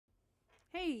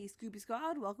Hey, Scooby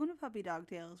Squad, welcome to Puppy Dog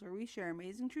Tales, where we share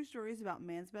amazing true stories about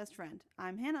man's best friend.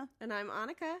 I'm Hannah. And I'm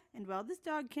Annika. And while this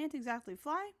dog can't exactly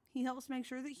fly, he helps make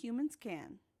sure that humans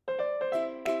can.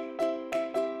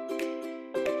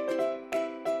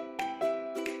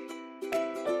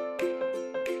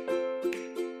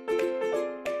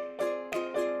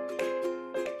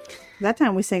 That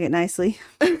time we sang it nicely.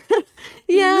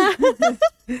 Yeah.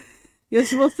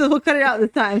 Yes, we'll cut it out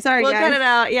this time. Sorry, We'll guys. cut it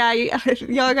out. Yeah,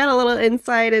 y'all got a little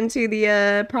insight into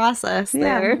the process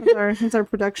there. That's our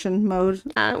production mode.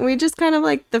 We just kind of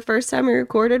like the first time we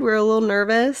recorded, we were a little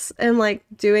nervous, and like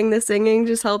doing the singing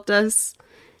just helped us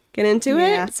get into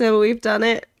it. So we've done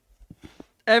it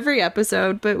every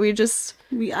episode, but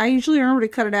I usually remember to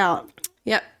cut it out.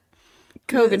 Yep.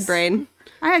 COVID brain.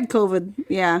 I had COVID.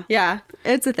 Yeah. Yeah,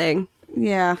 it's a thing.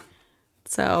 Yeah.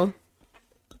 So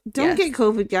Don't get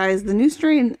COVID, guys. The new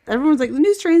strain, everyone's like, the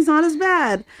new strain's not as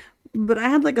bad. But I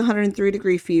had like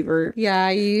 103-degree fever. Yeah,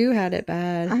 you had it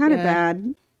bad. I had it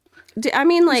bad. I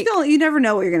mean, like, still, you never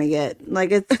know what you're gonna get.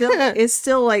 Like, it's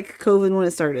still like COVID when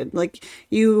it started. Like,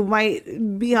 you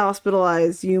might be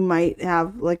hospitalized. You might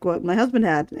have like what my husband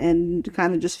had, and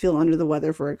kind of just feel under the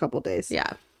weather for a couple days.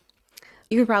 Yeah.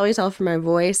 You could probably tell from my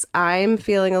voice, I'm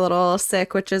feeling a little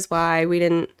sick, which is why we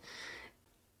didn't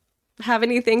have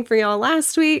anything for y'all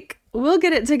last week. We'll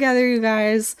get it together, you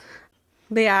guys.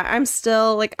 But yeah, I'm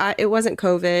still like, it wasn't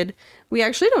COVID. We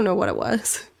actually don't know what it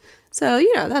was. So,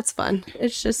 that's fun.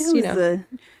 It's just, the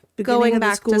going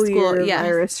back to school. Yeah,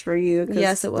 virus for you.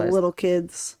 Yes, it was. The little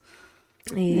kids.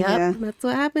 Yep, Yeah. That's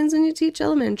what happens when you teach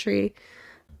elementary.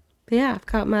 But yeah, I've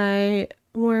got my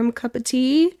warm cup of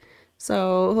tea.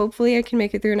 So hopefully I can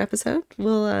make it through an episode.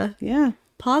 We'll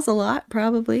pause a lot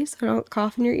probably so I don't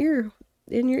cough in your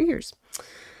ears.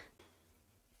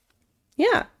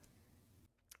 Yeah.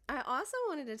 I also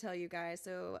wanted to tell you guys,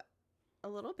 so a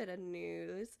little bit of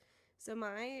news. So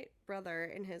my brother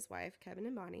and his wife, Kevin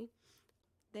and Bonnie,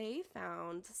 they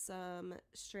found some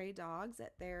stray dogs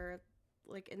at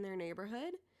in their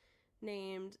neighborhood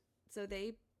so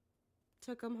they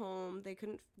took them home.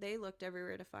 They looked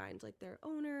everywhere to find like their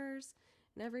owners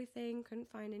and everything.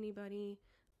 Couldn't find anybody.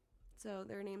 So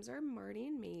their names are Marty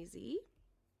and Maisie.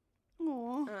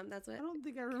 Aw. That's what I don't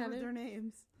think I remember their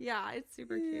names. Yeah, it's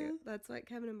super cute. That's what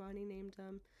Kevin and Bonnie named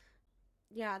them.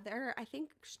 Yeah, they're, I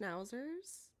think,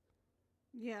 schnauzers.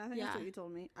 Yeah, I think that's what you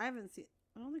told me. I don't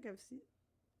think I've seen.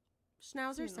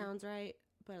 Schnauzer sounds right,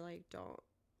 but like, don't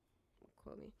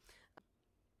quote me.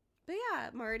 But yeah,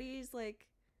 Marty's like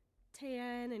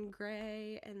tan and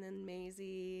gray, and then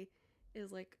Maisie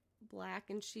is like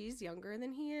black, and she's younger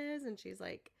than he is, and she's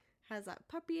like has that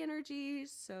puppy energy.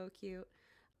 So cute.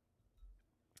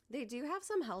 They do have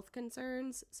some health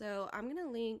concerns, so I'm gonna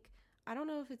link. I don't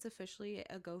know if it's officially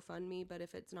a GoFundMe, but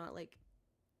if it's not like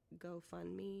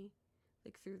GoFundMe,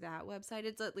 like through that website,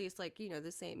 it's at least like the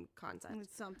same concept.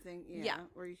 It's something,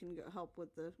 where you can go help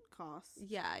with the costs.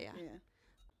 Yeah.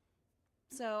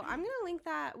 So I'm gonna link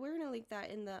that. We're gonna link that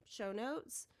in the show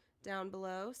notes down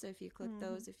below. So if you click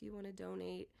those, if you want to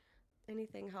donate,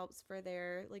 anything helps for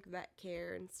their like vet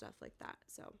care and stuff like that.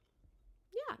 So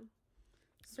yeah,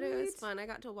 But it was fun. I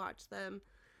got to watch them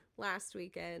last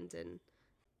weekend, and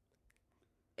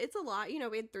it's a lot.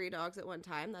 We had 3 dogs at one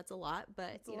time. That's a lot,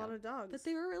 but it's a lot of dogs. But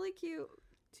they were really cute.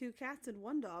 2 cats and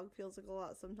 1 dog feels like a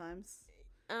lot sometimes.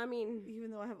 I mean,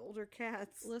 even though I have older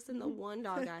cats. Listen, the 1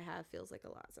 dog I have feels like a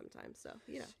lot sometimes. So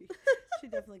she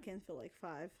definitely can feel like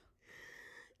 5.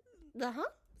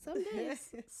 Some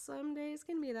days, some days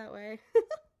can be that way.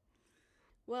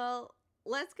 Well,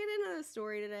 let's get into the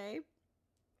story today,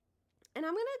 and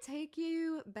I'm gonna take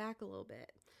you back a little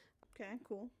bit. Okay,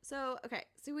 cool. So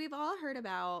we've all heard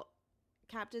about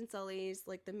Captain Sully's,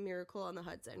 like, the miracle on the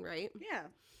Hudson, right? Yeah.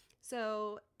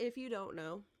 So if you don't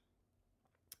know,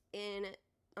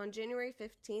 on January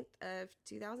 15th of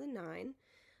 2009,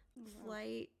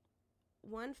 Flight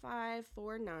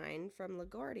 1549 from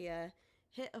LaGuardia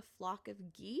hit a flock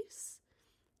of geese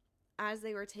as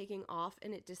they were taking off,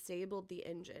 and it disabled the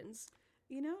engines.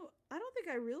 I don't think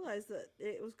I realized that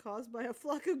it was caused by a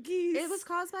flock of geese. It was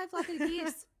caused by a flock of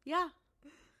geese. Yeah.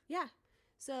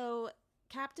 So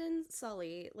Captain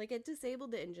Sully, like, it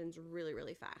disabled the engines really,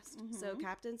 really fast. Mm-hmm. So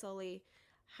Captain Sully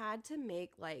had to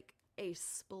make like a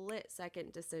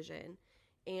split-second decision,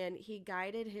 and he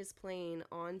guided his plane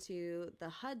onto the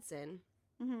Hudson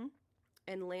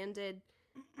and landed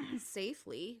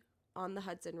safely on the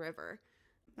Hudson River.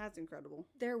 That's incredible.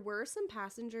 There were some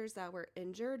passengers that were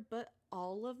injured, but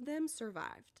all of them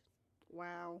survived.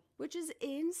 Wow. Which is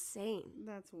insane.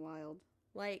 That's wild.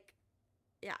 Like,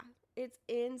 yeah, it's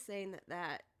insane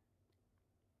that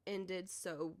ended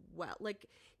so well. Like,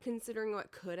 considering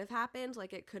what could have happened,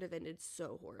 like, it could have ended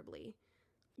so horribly.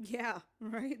 Yeah,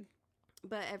 right.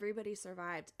 But everybody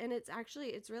survived. And it's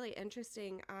really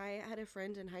interesting. I had a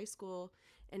friend in high school,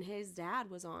 and his dad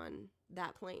was on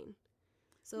that plane.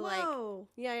 So, Whoa.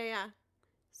 like, yeah.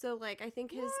 So, like, I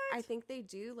think What? they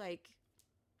do, like,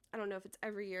 I don't know if it's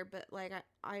every year, but, like,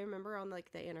 I remember on,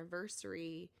 like, the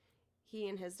anniversary, he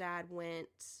and his dad went,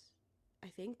 I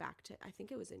think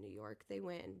it was in New York. They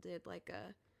went and did, like,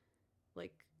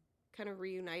 kind of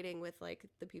reuniting with, like,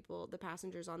 the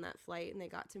passengers on that flight, and they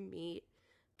got to meet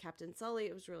Captain Sully.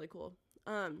 It was really cool.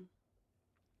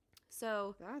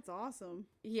 So That's awesome.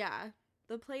 yeah,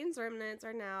 the plane's remnants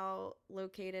are now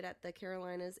located at the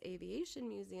Carolinas Aviation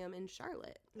Museum in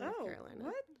Charlotte, North Carolina.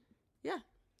 What? Yeah,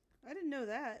 I didn't know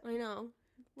that. I know.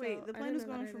 Wait, So, the I plane didn't was know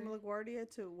that going from either. LaGuardia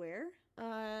to where?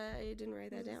 I didn't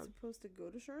write that Was it down. supposed to go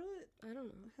to Charlotte? I don't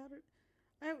know.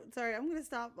 Sorry, I'm gonna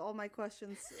stop all my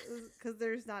questions because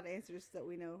there's not answers that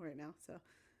we know right now. So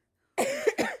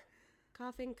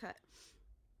Coughing cut.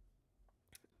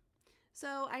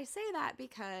 So I say that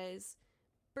because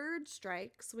bird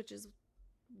strikes, which is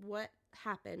what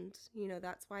happened,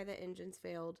 that's why the engines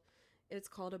failed. It's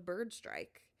called a bird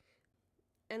strike.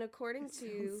 And according it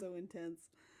to... sounds so intense.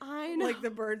 I know. Like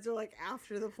the birds are like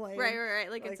after the plane.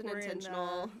 Right. Like it's an we're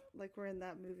intentional... like we're in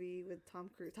that movie with Tom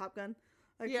Cruise, Top Gun.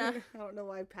 Like, yeah. I don't know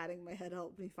why patting my head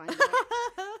helped me find out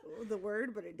the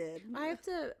word, but it did. I have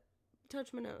to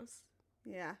touch my nose.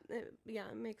 Yeah. It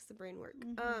makes the brain work.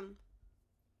 Mm-hmm.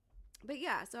 But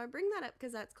yeah, so I bring that up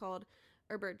because that's called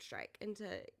a bird strike, and to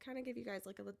kind of give you guys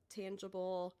like a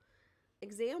tangible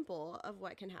example of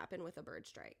what can happen with a bird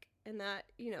strike. And that,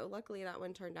 luckily that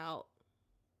one turned out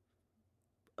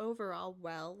overall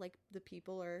well. Like, the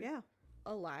people are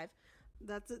alive.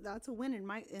 That's a win in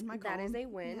my column. That is a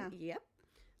win. Yeah. Yep.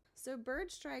 So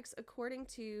bird strikes, according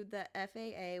to the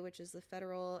FAA, which is the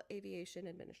Federal Aviation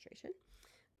Administration,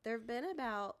 there have been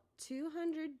about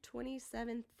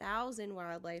 227,000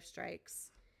 wildlife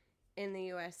strikes in the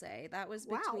USA. That was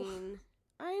between... Wow.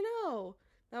 I know.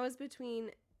 That was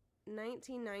between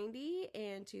 1990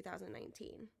 and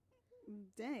 2019.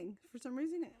 Dang. For some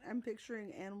reason, I'm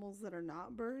picturing animals that are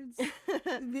not birds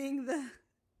being the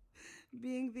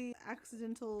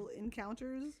accidental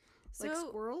encounters, like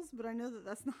squirrels, but I know that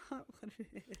that's not what it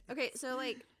is. Okay, so,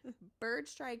 like, bird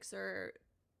strikes are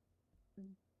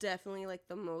definitely, like,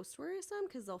 the most worrisome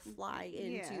because they'll fly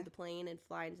into the plane and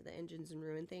fly into the engines and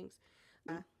ruin things.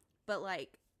 But,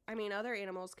 like, I mean, other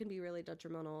animals can be really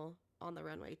detrimental on the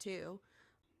runway, too.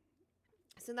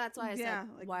 So that's why I said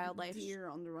like wildlife. Deer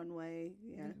on the runway.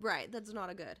 Yeah. Right. That's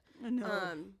not a good.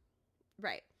 No.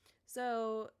 Right.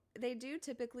 So they do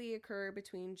typically occur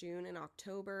between June and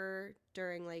October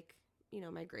during, like,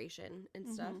 migration and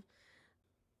stuff.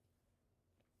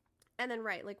 And then,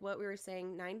 right, like what we were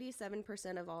saying,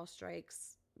 97% of all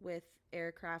strikes with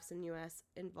aircrafts in U.S.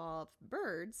 involve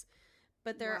birds.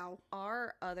 But there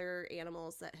are other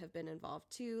animals that have been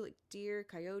involved too, like deer,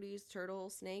 coyotes,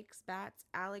 turtles, snakes, bats,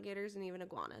 alligators, and even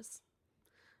iguanas.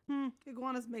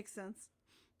 Iguanas make sense.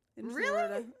 Really?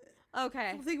 Florida.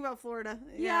 Okay. Think about Florida.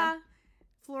 Yeah.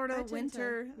 Florida,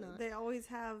 winter, they always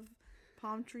have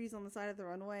palm trees on the side of the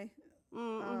runway.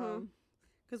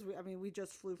 Because we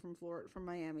just flew from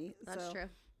Miami. That's true.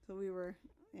 So we were,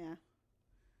 Yeah.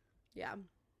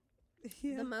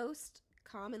 The most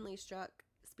commonly struck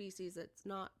species that's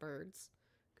not birds,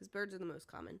 because birds are the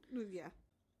most common. Yeah.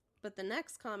 But the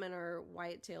next common are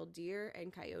white-tailed deer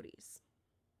and coyotes.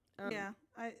 Deer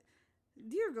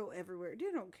go everywhere.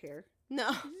 Deer don't care.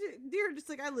 No. Deer just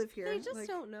like, I live here. They just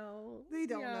don't know. They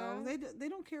don't know. They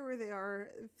don't care where they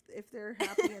are if they're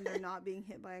happy and they're not being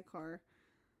hit by a car.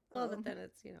 Well, but then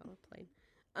it's, a plane.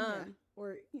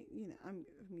 Or, I'm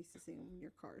used to seeing them in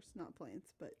your cars, not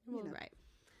planes, but, Right.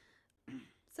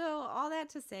 So all that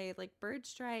to say, like, bird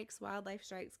strikes, wildlife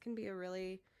strikes can be a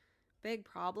really big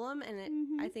problem.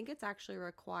 And I think it's actually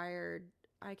required.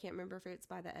 I can't remember if it's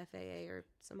by the FAA or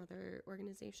some other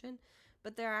organization,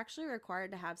 but they're actually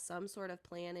required to have some sort of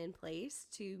plan in place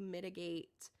to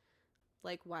mitigate,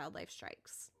 like, wildlife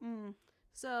strikes.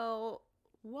 So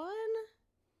one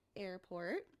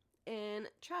airport in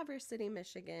Traverse City,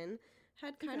 Michigan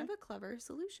had kind of a clever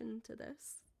solution to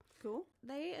this. Cool.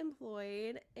 They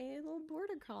employed a little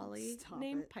border collie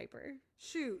named Piper.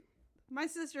 Shoot. My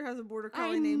sister has a border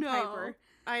collie named Piper.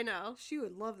 I know. She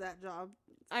would love that job.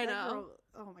 I know. Girl,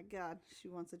 oh my God. She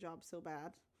wants a job so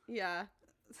bad. Yeah.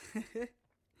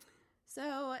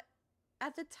 So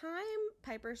at the time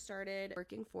Piper started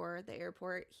working for the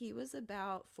airport, he was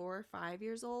about 4 or 5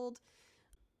 years old.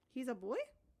 He's a boy?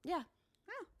 Yeah.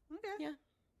 Oh, okay. Yeah.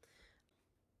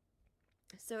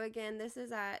 So again, this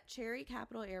is at Cherry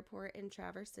Capital Airport in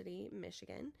Traverse City,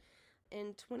 Michigan.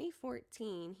 In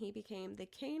 2014, he became the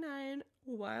Canine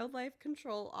Wildlife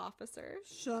Control Officer.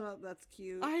 Shut up, that's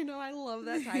cute. I know, I love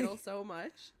that title so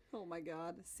much. Oh my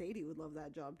god, Sadie would love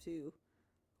that job too.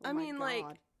 Oh I my mean, god.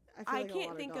 like, I feel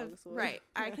can't think of, right,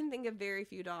 I can think of very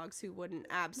few dogs who wouldn't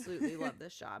absolutely love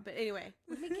this job. But anyway,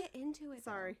 let me get into it.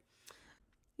 Sorry. Though.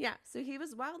 Yeah, so he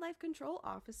was Wildlife Control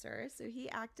Officer, so he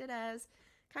acted as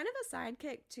kind of a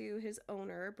sidekick to his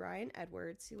owner, Brian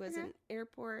Edwards, who was an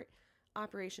airport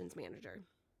operations manager.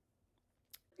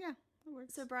 Yeah, that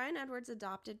works. So Brian Edwards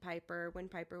adopted Piper when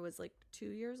Piper was like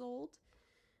 2 years old.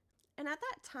 And at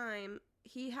that time,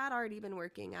 he had already been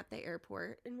working at the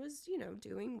airport and was,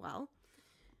 doing well.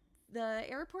 The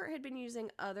airport had been using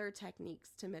other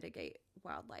techniques to mitigate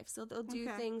wildlife. So they'll do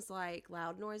things like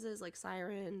loud noises, like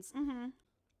sirens,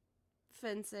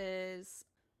 fences.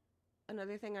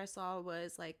 Another thing I saw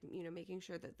was like, making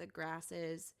sure that the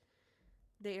grasses,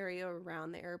 the area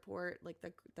around the airport, like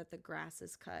that the grass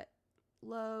is cut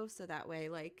low. So that way,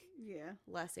 like,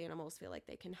 less animals feel like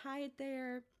they can hide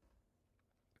there.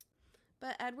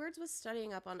 But Edwards was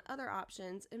studying up on other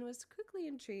options and was quickly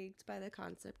intrigued by the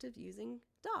concept of using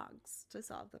dogs to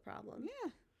solve the problem.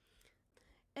 Yeah.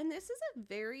 And this is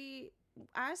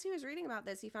as he was reading about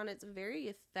this, he found it's a very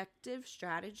effective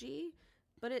strategy,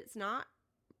 but it's not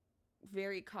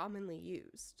very commonly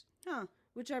used. Huh.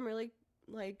 Which I'm really,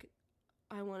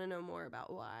 I want to know more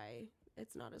about why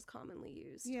it's not as commonly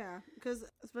used. Yeah, because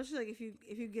especially, like,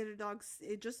 if you get a dog,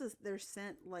 it just is their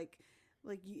scent, like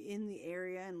in the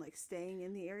area and like staying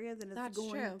in the area, then it's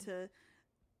going to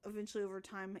eventually over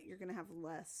time you're going to have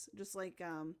less. Just like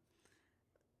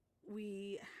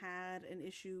we had an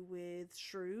issue with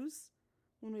shrews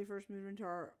when we first moved into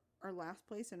our last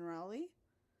place in Raleigh,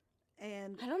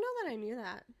 and I don't know that I knew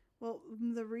that. Well,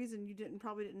 the reason you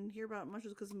probably didn't hear about it much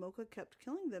was because Mocha kept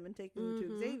killing them and taking them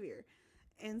to Xavier,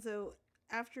 and so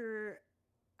after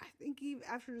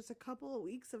just a couple of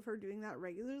weeks of her doing that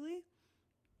regularly,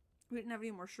 we didn't have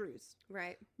any more shrews.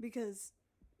 Right. Because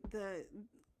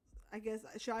I guess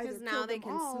she either killed now they them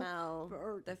can all, smell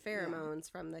the pheromones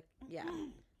from the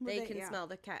they can smell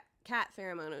the cat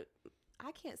pheromone.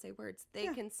 I can't say words. They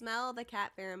can smell the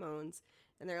cat pheromones,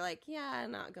 and they're like, yeah,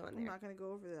 I'm not going there. I'm not going to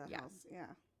go over to that house. Yeah.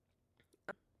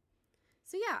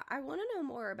 So I want to know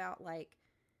more about, like,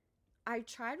 I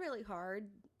tried really hard.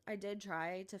 I did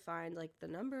try to find, like, the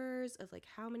numbers of, like,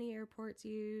 how many airports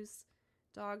use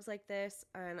dogs like this,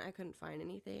 and I couldn't find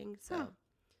anything. So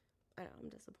I know I'm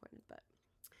disappointed, but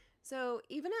so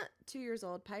even at 2 years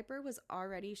old, Piper was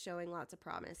already showing lots of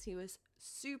promise. He was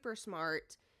super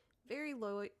smart, very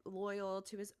loyal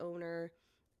to his owner,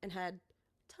 and had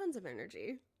tons of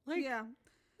energy. Like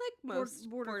most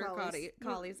border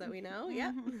collies that we know.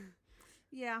 Yeah.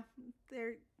 Yeah,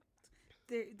 they're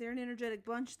an energetic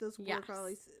bunch, those border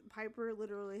collies. Piper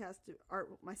literally has to,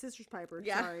 my sister's Piper,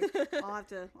 sorry.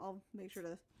 I'll make sure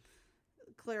to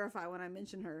clarify when I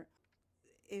mention her.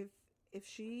 If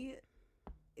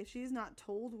she's not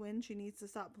told when she needs to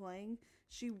stop playing,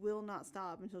 she will not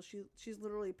stop until she's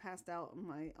literally passed out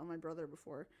on my brother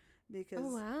before, because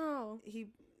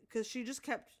because she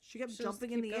kept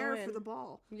jumping in the air for the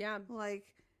ball. Yeah.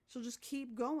 Like, she'll just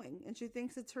keep going, and she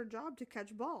thinks it's her job to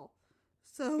catch ball.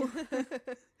 So,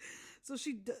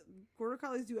 border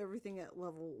collies do everything at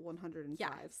level 105.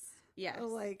 Yes.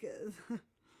 Like,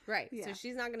 right. Yeah. So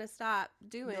she's not going to stop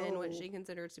doing what she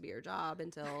considers to be her job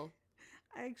until.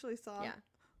 I actually saw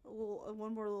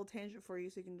one more little tangent for you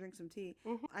so you can drink some tea.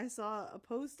 Mm-hmm. I saw a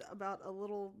post about a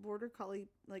little border collie,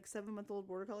 like 7-month-old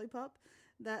border collie pup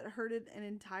that herded an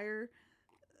entire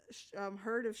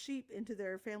herd of sheep into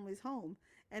their family's home,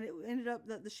 and it ended up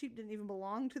that the sheep didn't even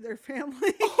belong to their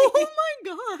family. Oh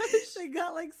my gosh. They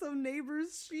got like some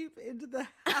neighbor's sheep into the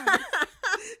house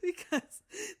because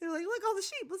they're like, look, all the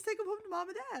sheep, let's take them home to mom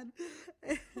and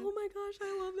dad. Oh my gosh,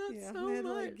 I love that so they had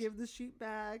much. To, like, give the sheep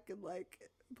back and like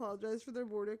apologize for their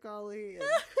border collie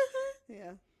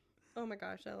and, oh my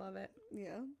gosh, I love it.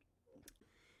 Yeah.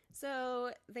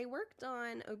 So they worked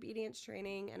on obedience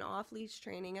training and off-leash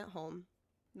training at home.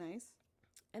 Nice.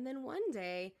 And then one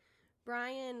day,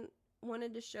 Brian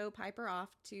wanted to show Piper off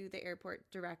to the airport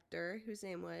director, whose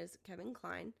name was Kevin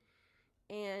Klein,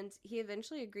 and he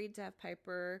eventually agreed to have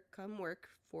Piper come work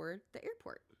for the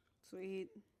airport. Sweet.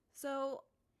 So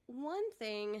one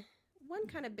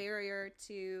kind of barrier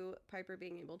to Piper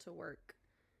being able to work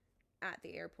at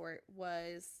the airport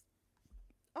was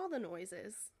all the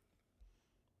noises.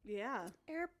 Yeah.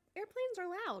 Airplanes are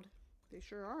loud. They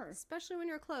sure are. Especially when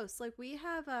you're close. Like, we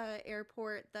have a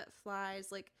airport that flies,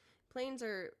 like, planes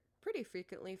are pretty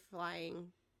frequently flying,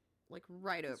 like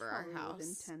right It's over our probably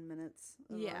house. within 10 minutes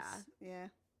of Yeah. us. Yeah.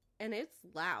 And it's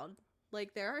loud.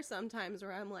 Like, there are some times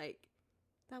where I'm like,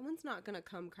 that one's not gonna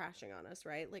come crashing on us,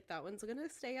 right? Like, that one's gonna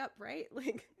stay up, right?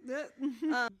 Like,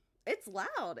 it's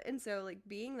loud. And so, like,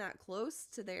 being that close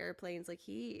to the airplanes, like,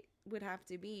 he would have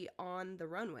to be on the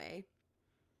runway.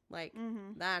 Like,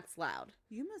 that's loud.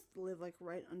 You must live, like,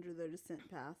 right under the descent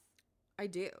path. I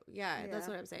do. Yeah, Yeah. that's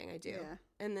what I'm saying. I do. Yeah.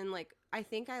 And then, like, I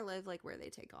think I live, like, where they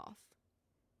take off.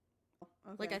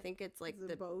 Okay. Like, I think it's, like, Is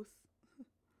it both?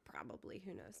 Probably.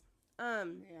 Who knows?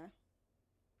 Yeah.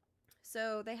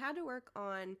 So they had to work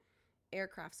on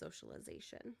aircraft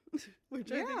socialization,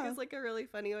 which I think is like a really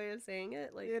funny way of saying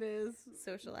it. Like, it is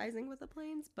socializing with the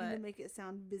planes, but to make it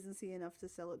sound businessy enough to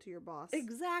sell it to your boss.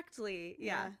 Exactly.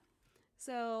 Yeah.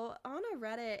 So on a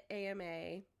Reddit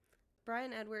AMA,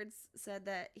 Brian Edwards said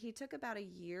that he took about a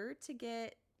year to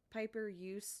get Piper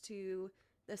used to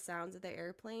the sounds of the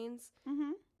airplanes,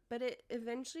 but it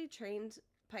eventually trained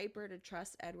Piper to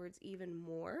trust Edwards even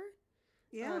more.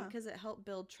 Yeah. Because it helped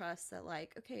build trust that,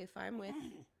 like, okay, if I'm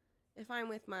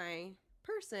with my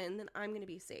person, then I'm going to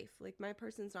be safe. Like, my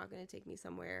person's not going to take me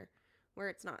somewhere where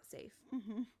it's not safe.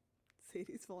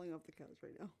 Sadie's falling off the couch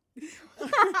right now.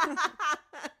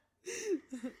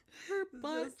 Her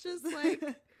butt just like,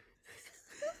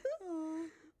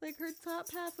 like her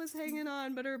top half was hanging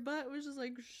on, but her butt was just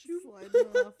like shoot. Sliding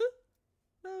off.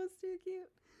 That was too cute.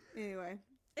 Anyway.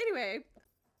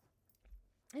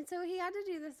 And so he had to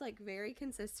do this like very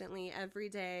consistently every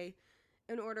day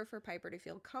in order for Piper to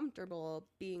feel comfortable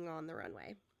being on the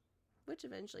runway, which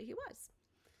eventually he was.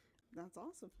 That's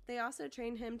awesome. They also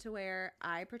trained him to wear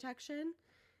eye protection.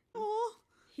 Oh,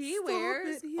 he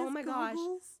wears, oh my gosh.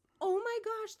 Oh my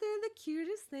gosh, they're the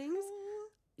cutest things. Oh.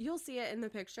 You'll see it in the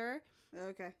picture.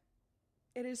 Okay.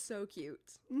 It is so cute.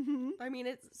 I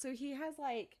mean, so he has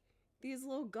like these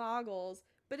little goggles,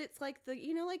 but it's like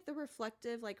like the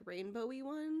reflective, like rainbowy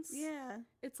ones. Yeah.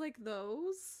 It's like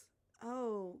those.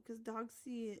 Oh, because dogs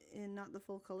see it in not the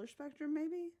full color spectrum,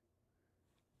 maybe?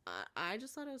 I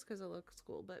just thought it was because it looks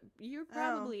cool, but you're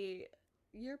probably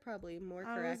more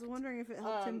correct. I was wondering if it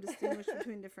helped him distinguish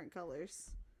between different colors.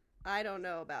 I don't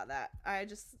know about that. I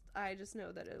just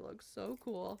know that it looks so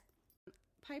cool.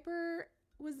 Piper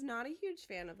was not a huge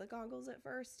fan of the goggles at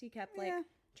first. He kept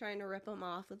trying to rip them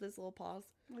off with his little paws.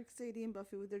 Like Sadie and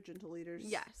Buffy with their gentle leaders.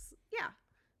 Yes. Yeah.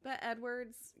 But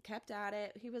Edwards kept at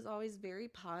it. He was always very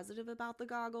positive about the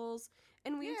goggles.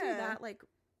 And we do that like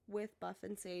with Buff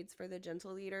and Sades for the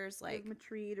gentle leaders. Like, give them a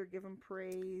treat or give them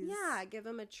praise. Yeah, give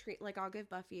them a treat. Like, I'll give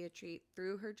Buffy a treat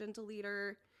through her gentle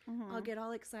leader. I'll get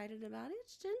all excited about it.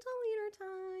 It's gentle leader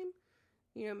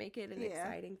time. Make it an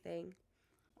exciting thing.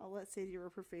 I'll let Sadie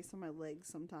rub her face on my legs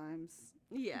sometimes.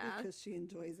 Yeah. Because she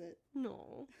enjoys it.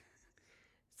 No.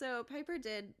 So Piper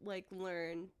did, like,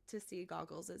 learn to see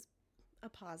goggles as a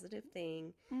positive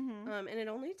thing. And it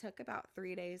only took about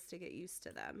 3 days to get used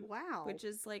to them. Wow. Which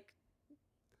is, like,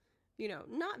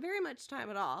 not very much time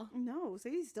at all. No,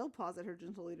 Sadie still paws at her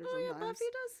gentle leader sometimes. Yeah, Buffy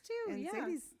does too,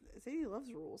 and Sadie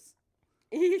loves rules.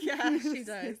 Yeah, she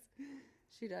does.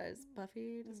 She does.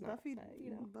 Buffy does not.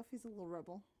 Buffy's a little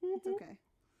rebel. It's okay.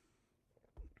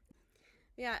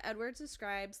 Yeah, Edwards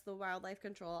describes the wildlife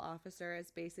control officer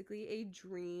as basically a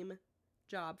dream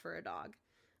job for a dog.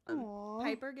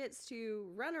 Piper gets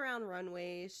to run around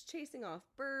runways, chasing off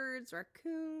birds,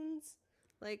 raccoons,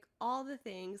 like all the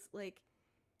things. Like,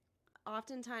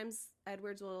 oftentimes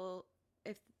Edwards will,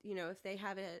 if they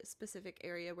have a specific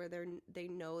area where they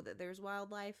know that there's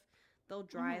wildlife, they'll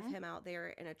drive him out there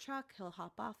in a truck. He'll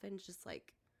hop off and just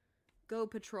like go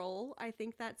patrol. I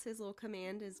think that's his little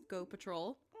command, is go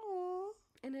patrol.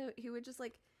 And he would just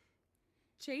like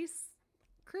chase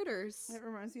critters. It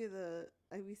reminds me of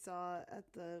we saw at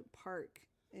the park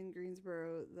in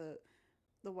Greensboro,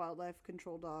 the wildlife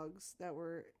control dogs that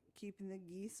were keeping the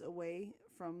geese away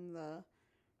from the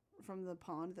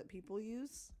pond that people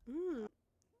use.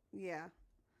 Yeah,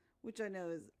 which I know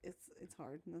is it's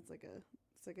hard, and it's like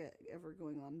a ever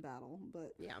going on battle,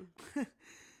 but yeah. But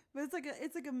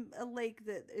it's like a lake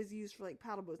that is used for like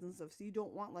paddle boats and stuff, so you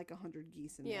don't want like 100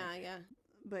 geese in there. Yeah.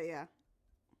 But yeah.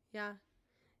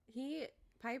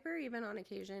 Piper even on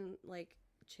occasion like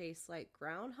chased like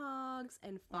groundhogs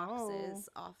and foxes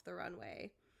off the runway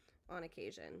on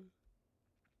occasion.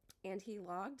 And he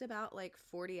logged about like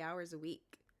 40 hours a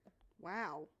week.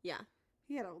 Wow. Yeah.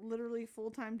 He had a literally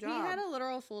full-time job. He had a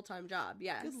literal full-time job,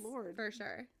 yes. Good Lord. For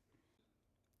sure.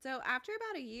 So after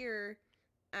about a year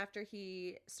after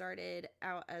he started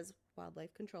out as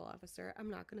wildlife control officer, I'm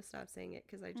not going to stop saying it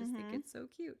because I just think it's so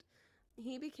cute.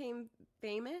 He became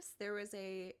famous. There was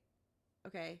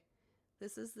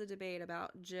This is the debate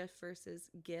about GIF versus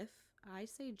GIF. I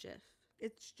say GIF.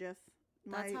 It's GIF.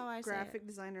 That's how I say it. Graphic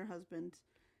designer husband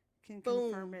can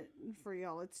Boom. confirm it for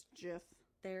y'all. It's GIF.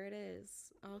 There it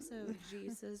is. Also, G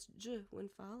says J when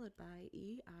followed by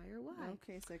E, I, or Y.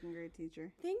 Okay, second grade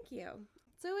teacher. Thank you.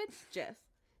 So it's GIF.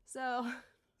 So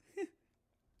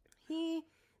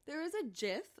there was a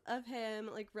GIF of him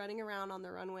like running around on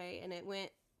the runway, and it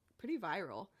went pretty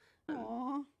viral.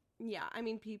 Aww. Yeah, I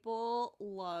mean, people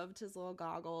loved his little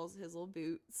goggles, his little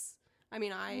boots. I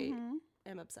mean, I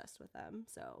am obsessed with them,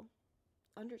 so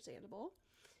understandable.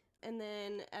 And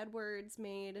then Edwards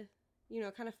made,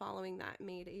 kind of following that,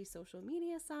 made a social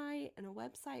media site and a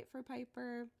website for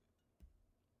Piper.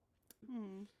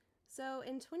 So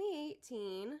in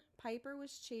 2018, Piper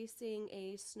was chasing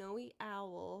a snowy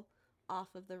owl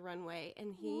off of the runway,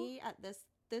 and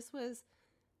this was,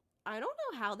 I don't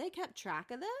know how they kept track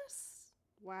of this.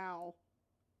 Wow.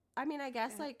 I mean, I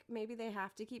guess like maybe they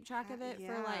have to keep track of it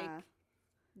for like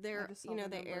their,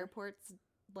 the airport's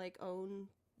like own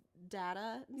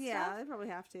data and stuff. They probably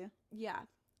have to. Yeah.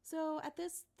 So at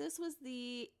this was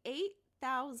the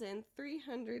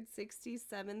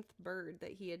 8,367th bird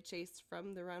that he had chased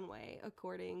from the runway,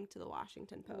 according to the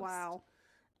Washington Post. Wow.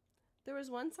 There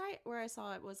was one site where I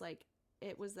saw it was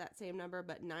that same number,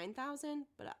 but 9,000.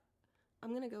 But I'm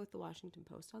going to go with the Washington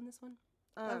Post on this one.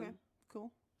 Okay,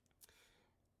 cool.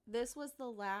 This was the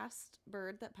last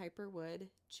bird that Piper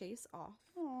would chase off.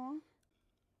 Aww.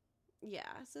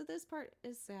 Yeah, so this part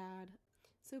is sad.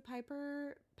 So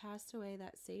Piper passed away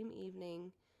that same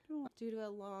evening due to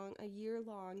a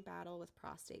year-long battle with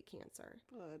prostate cancer.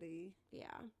 Buddy.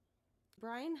 Yeah.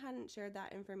 Brian hadn't shared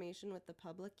that information with the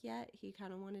public yet. He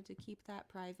kind of wanted to keep that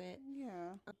private.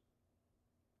 Yeah.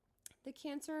 The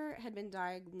cancer had been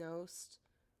diagnosed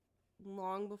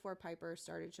long before Piper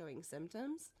started showing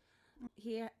symptoms.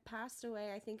 He passed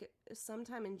away, I think,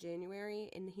 sometime in January,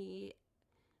 and he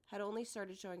had only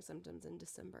started showing symptoms in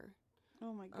December.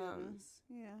 Oh my goodness.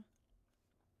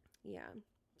 Yeah.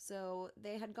 So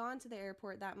they had gone to the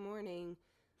airport that morning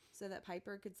so that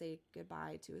Piper could say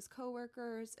goodbye to his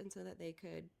coworkers and so that they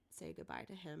could say goodbye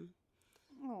to him.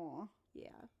 Aw.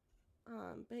 Yeah.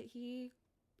 But he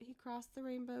crossed the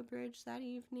Rainbow Bridge that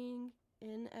evening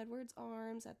in Edward's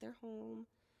arms at their home.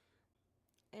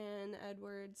 And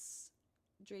Edwards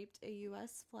draped a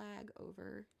U.S. flag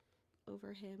over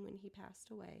him when he passed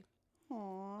away.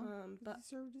 Aww. But he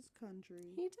served his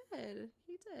country. He did.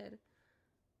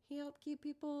 He helped keep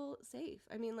people safe.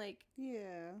 I mean, like,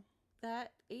 yeah,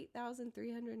 that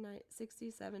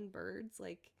 8,367 birds,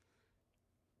 like,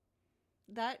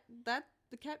 that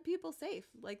kept people safe.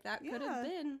 Like, that could have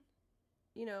been,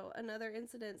 another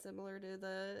incident similar to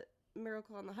the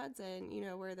Miracle on the Hudson,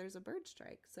 where there's a bird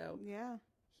strike. So yeah,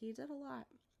 he did a lot.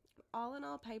 All in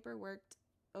all, Piper worked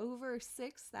over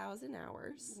 6,000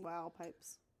 hours. Wow,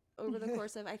 pipes. Over the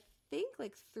course of, I think,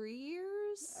 like 3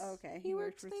 years. Okay, he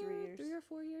worked for 3 years. 3 or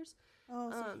 4 years.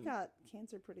 Oh, so he got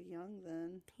cancer pretty young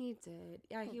then. He did.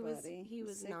 Yeah, Poor he was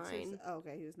 9.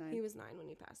 Okay, he was 9. He was 9 when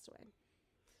he passed away.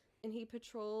 And he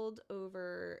patrolled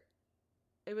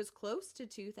it was close to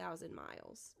 2,000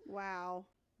 miles. Wow.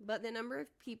 But the number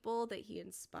of people that he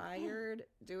inspired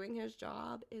doing his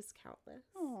job is countless.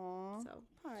 Aww. So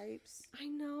pipes. I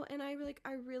know, and I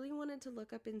really wanted to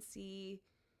look up and see,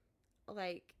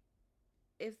 like,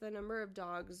 if the number of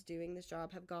dogs doing this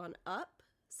job have gone up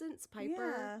since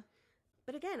Piper. Yeah.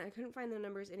 But again, I couldn't find the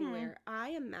numbers anywhere. I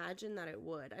imagine that it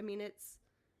would. I mean, it's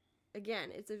a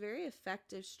very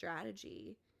effective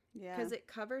strategy. Yeah. Because it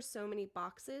covers so many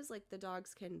boxes. Like, the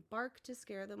dogs can bark to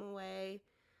scare them away.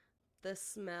 The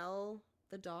smell,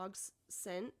 the dog's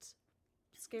scent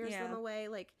scares them away.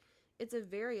 Like, it's a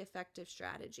very effective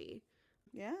strategy.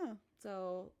 Yeah.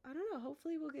 So, I don't know.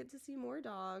 Hopefully we'll get to see more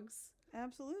dogs.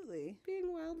 Absolutely.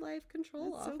 Being wildlife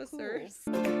control That's officers.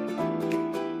 So cool.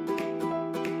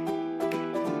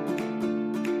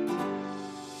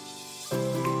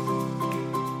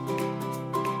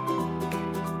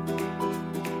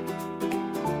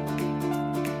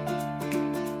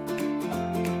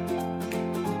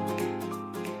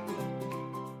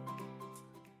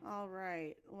 All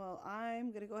right. Well, I'm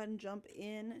going to go ahead and jump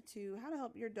into how to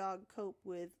help your dog cope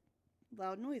with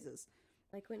loud noises.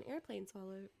 Like when airplanes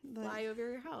fly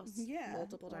over your house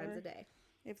multiple times a day.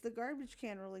 If the garbage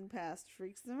can rolling past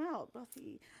freaks them out,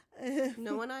 Buffy.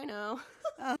 No one I know.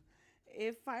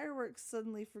 If fireworks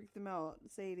suddenly freak them out,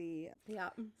 Sadie.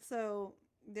 Yeah. So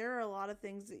there are a lot of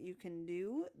things that you can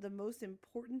do. The most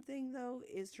important thing, though,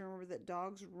 is to remember that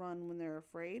dogs run when they're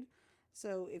afraid.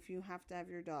 So if you have to have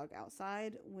your dog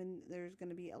outside when there's going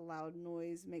to be a loud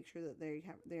noise, make sure that they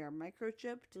are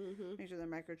microchipped. Mm-hmm. Make sure their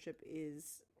microchip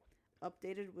is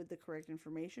updated with the correct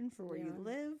information for where you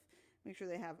live. Make sure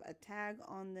they have a tag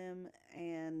on them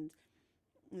and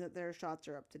that their shots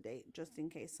are up to date just in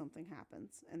case something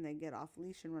happens and they get off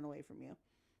leash and run away from you.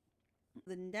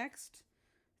 The next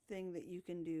thing that you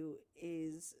can do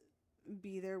is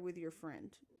be there with your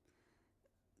friend.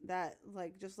 That,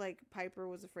 like, just like Piper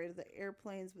was afraid of the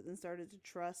airplanes but then started to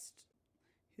trust,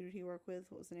 who did he work with?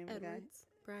 What was the name of the guy?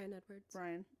 Brian Edwards.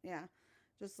 Brian, yeah.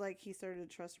 Just like he started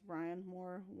to trust Brian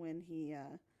more when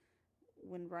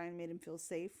Brian made him feel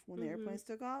safe when the airplanes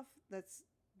took off. That's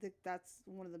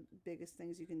one of the biggest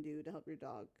things you can do to help your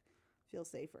dog feel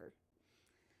safer.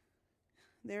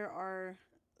 There are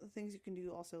things you can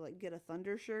do also, like get a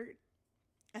Thunder shirt.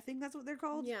 I think that's what they're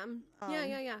called. Yeah.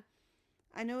 Yeah.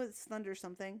 I know it's Thunder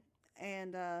something.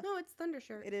 And no, it's Thunder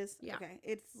shirt. It is? Yeah. Okay.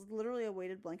 It's literally a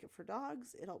weighted blanket for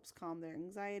dogs. It helps calm their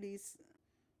anxieties.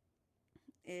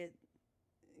 It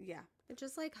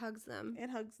just like hugs them. It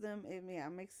hugs them. It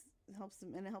helps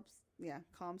them, and it helps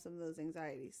calm some of those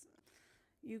anxieties.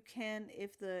 You can,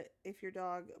 if your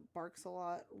dog barks a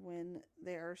lot when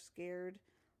they are scared,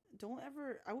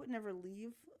 I would never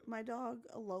leave my dog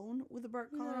alone with a bark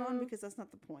collar on, because that's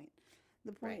not the point.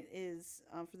 The point is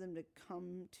for them to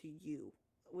come to you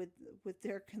with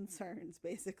their concerns,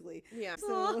 basically. Yeah.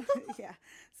 So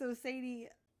So Sadie.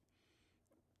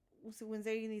 So when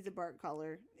Zadie needs a bark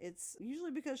collar, it's usually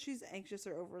because she's anxious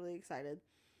or overly excited,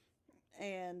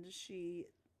 and she'll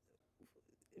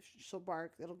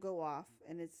bark. It'll go off,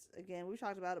 and it's, again, we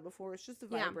talked about it before. It's just a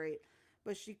vibrate,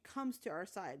 but she comes to our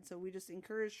side, so we just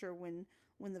encourage her when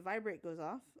the vibrate goes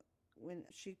off, when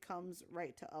she comes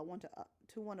right to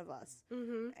one of us,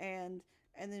 and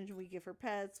then we give her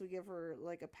pets. We give her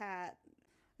like a pat.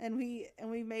 And we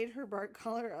made her bark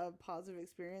collar a positive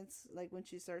experience. Like when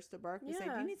she starts to bark, we say,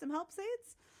 "Do you need some help,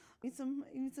 Sades? You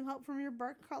need some help from your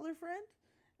bark collar friend?"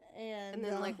 And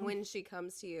then like when she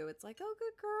comes to you, it's like, "Oh,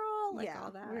 good girl!" Like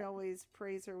all that. We always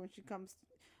praise her when she comes.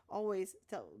 Always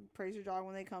praise your dog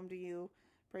when they come to you.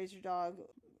 Praise your dog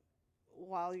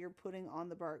while you're putting on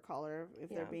the bark collar if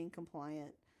they're being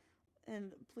compliant.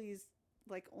 And please,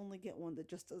 like, only get one that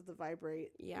just does the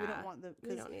vibrate. Yeah. We don't want them,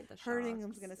 because hurting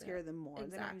them's going to scare them more.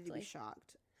 Exactly. They don't need to be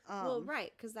shocked. Well,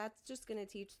 right, because that's just going to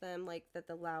teach them, like, that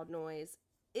the loud noise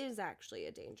is actually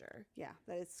a danger. Yeah,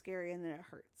 that it's scary and then it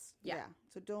hurts. Yeah.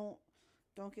 So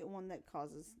don't get one that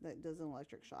does an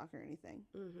electric shock or anything.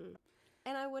 Mm-hmm.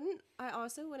 And I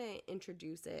also wouldn't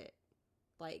introduce it,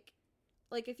 like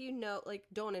if you know, like,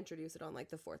 don't introduce it on, like,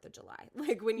 the 4th of July.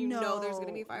 Like, when you know there's going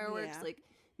to be fireworks, like,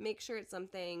 make sure it's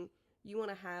something. You want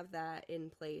to have that in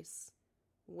place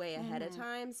way ahead of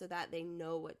time so that they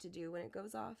know what to do when it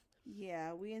goes off.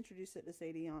 Yeah, we introduced it to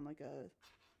Sadie on like a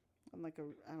I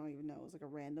don't even know, it was like a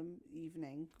random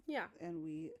evening. Yeah. And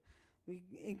we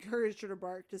encouraged her to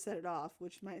bark to set it off,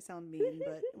 which might sound mean,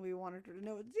 but we wanted her to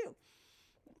know what to do.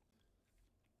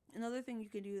 Another thing you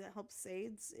can do that helps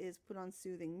Sades is put on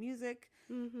soothing music.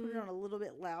 Put it on a little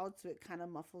bit loud so it kind of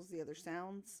muffles the other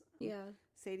sounds. Yeah.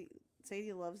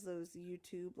 Sadie loves those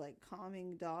YouTube, like,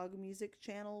 calming dog music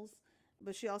channels,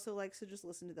 but she also likes to just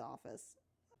listen to The Office.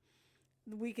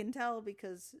 We can tell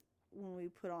because when we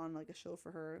put on, like, a show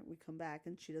for her, we come back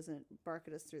and she doesn't bark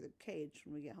at us through the cage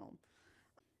when we get home.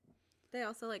 They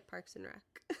also like Parks and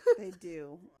Rec. They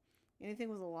do. Anything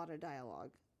with a lot of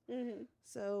dialogue. Mm-hmm.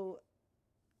 So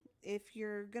if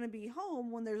you're going to be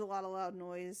home when there's a lot of loud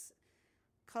noise,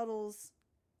 cuddles,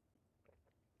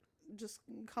 just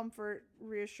comfort,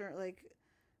 reassure, like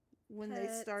when Pets,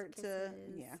 they start kisses,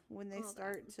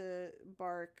 to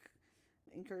bark,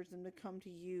 encourage them to come to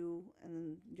you, and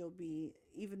then you'll be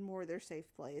even more their safe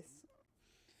place.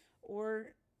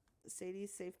 Or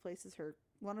Sadie's safe place is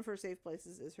one of her safe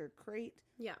places is her crate.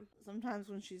 Yeah. Sometimes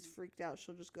when she's freaked out,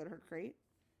 she'll just go to her crate.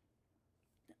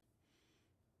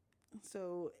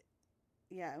 So,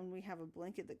 yeah, and we have a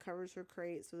blanket that covers her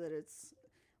crate so that it's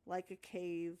like a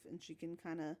cave, and she can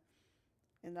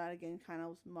and that again kind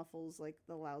of muffles like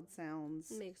the loud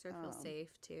sounds. Makes her feel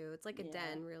safe too. It's like a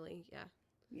den, really. Yeah.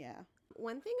 Yeah.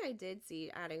 One thing I did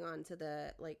see, adding on to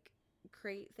the like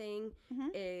crate thing,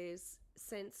 is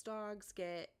since dogs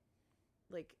get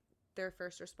like their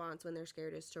first response when they're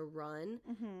scared is to run.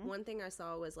 One thing I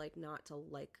saw was like not to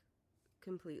like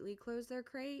completely close their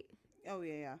crate. Oh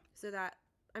yeah. So that,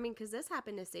 I mean, because this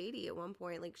happened to Sadie at one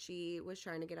point. Like, she was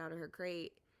trying to get out of her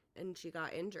crate and she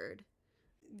got injured.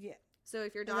 Yeah. So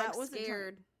if your dog's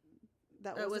scared,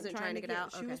 that wasn't trying to get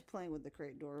out. She was playing with the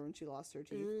crate door when she lost her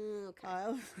teeth.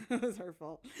 Okay. It was her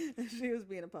fault. She was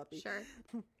being a puppy. Sure.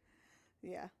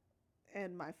 Yeah.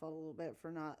 And my fault a little bit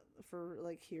for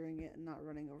like hearing it and not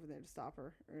running over there to stop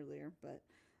her earlier. But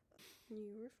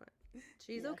You were fine.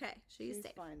 She's Yeah, okay. She's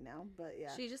safe. fine now, but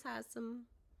yeah. She just has some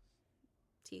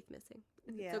teeth missing.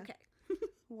 Yeah. It's okay.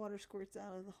 Water squirts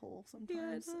out of the hole Yeah,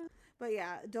 sometimes. it does. But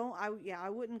yeah, I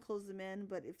wouldn't close them in,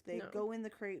 but if they No. go in the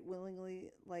crate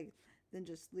willingly, like, then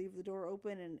just leave the door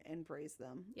open and praise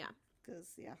them. Yeah.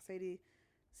 Because, yeah, Sadie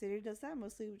does that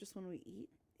mostly just when we eat.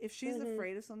 If she's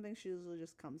afraid of something, she usually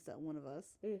just comes to one of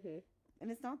us. Mm-hmm. And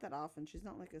it's not that often. She's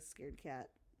not like a scared cat.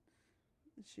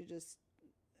 She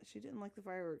didn't like the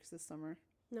fireworks this summer.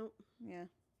 Nope. Yeah.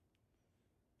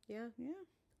 Yeah. Yeah.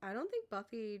 I don't think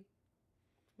Buffy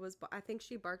I think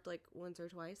she barked like once or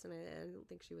twice, and I don't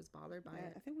think she was bothered by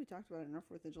it. I think we talked about it in our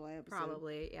 4th of July episode.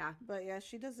 Probably, yeah. But yeah,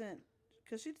 she doesn't,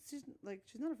 because she's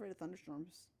not afraid of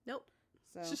thunderstorms. Nope.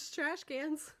 So Just trash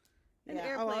cans and yeah.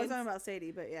 airplanes. Oh, I was talking about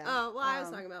Sadie, but yeah. Oh, well, I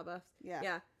was talking about Buff. Yeah.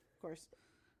 Yeah. Of course.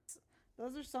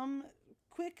 Those are some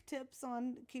quick tips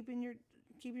on keeping your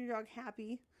dog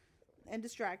happy and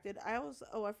distracted. I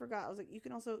forgot. I was like, you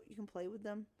can play with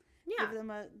them. Yeah.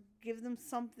 Give them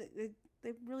something.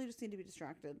 They really just need to be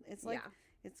distracted. It's like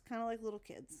it's kind of like little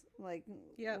kids. Like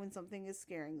when something is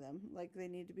scaring them, like they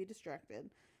need to be distracted.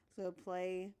 So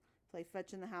play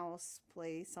fetch in the house,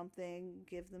 play something,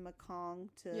 give them a Kong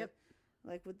to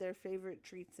like with their favorite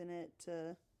treats in it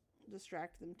to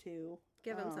distract them too.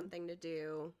 Give them something to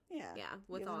do. Yeah. Yeah,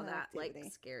 with all that like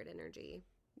scared energy.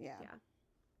 Yeah. Yeah.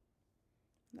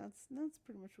 That's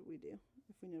pretty much what we do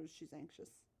if we notice she's anxious.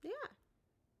 Yeah.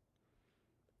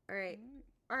 All right.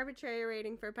 Arbitrary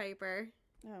rating for Piper.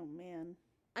 Oh man.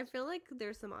 I feel like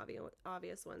there's some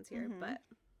obvious ones here, but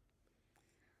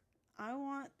I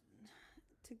want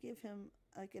to give him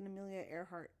like an Amelia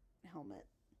Earhart helmet.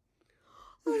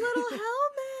 A little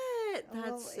helmet.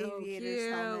 That's so aviator's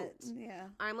cute. helmet. Yeah.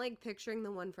 I'm like picturing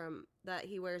the one from that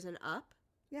he wears in Up.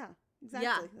 Yeah. Exactly.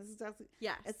 Yeah. That's exactly.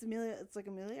 Yes. It's like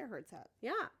Amelia Earhart's hat.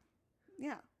 Yeah.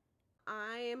 Yeah.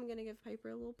 I am gonna give Piper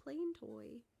a little plane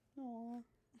toy. Aw.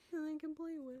 And I can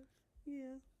play with.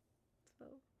 Yeah. So,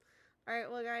 all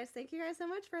right, well, guys, thank you guys so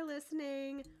much for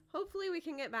listening. Hopefully, we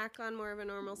can get back on more of a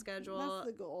normal schedule. That's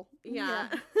the goal. Yeah.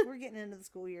 We're getting into the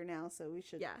school year now, so we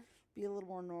should be a little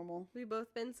more normal. We've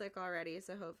both been sick already,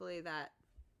 so hopefully that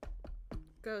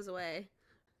goes away.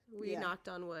 We knocked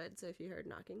on wood, so if you heard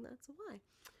knocking, that's why.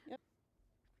 Yep.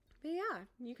 But yeah,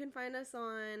 you can find us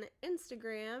on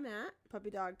Instagram at Puppy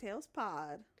Dog Tales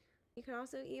Pod. You can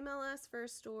also email us for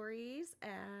stories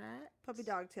at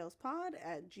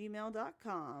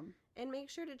puppydogtalespod@gmail.com. And make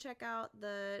sure to check out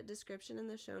the description in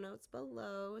the show notes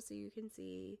below so you can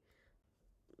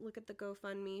look at the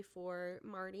GoFundMe for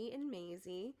Marty and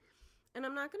Maisie. And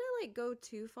I'm not going to like go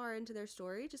too far into their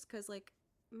story just because like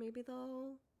maybe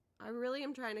I really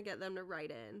am trying to get them to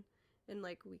write in and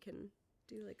like we can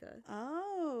do like a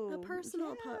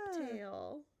personal pup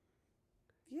tale.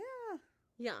 Yeah.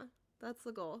 Yeah. That's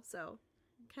the goal. So,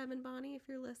 Kevin, Bonnie, if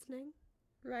you're listening,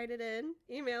 write it in.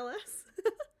 Email us.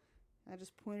 I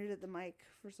just pointed at the mic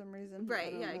for some reason.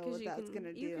 Right, yeah, because you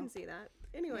can see that.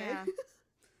 Anyway. Yeah.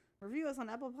 Review us on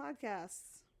Apple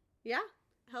Podcasts. Yeah.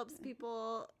 Helps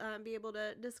people be able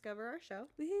to discover our show.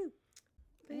 Woohoo.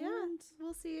 But yeah,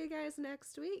 we'll see you guys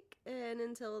next week. And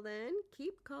until then,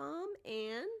 keep calm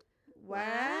and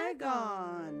wag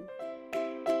on.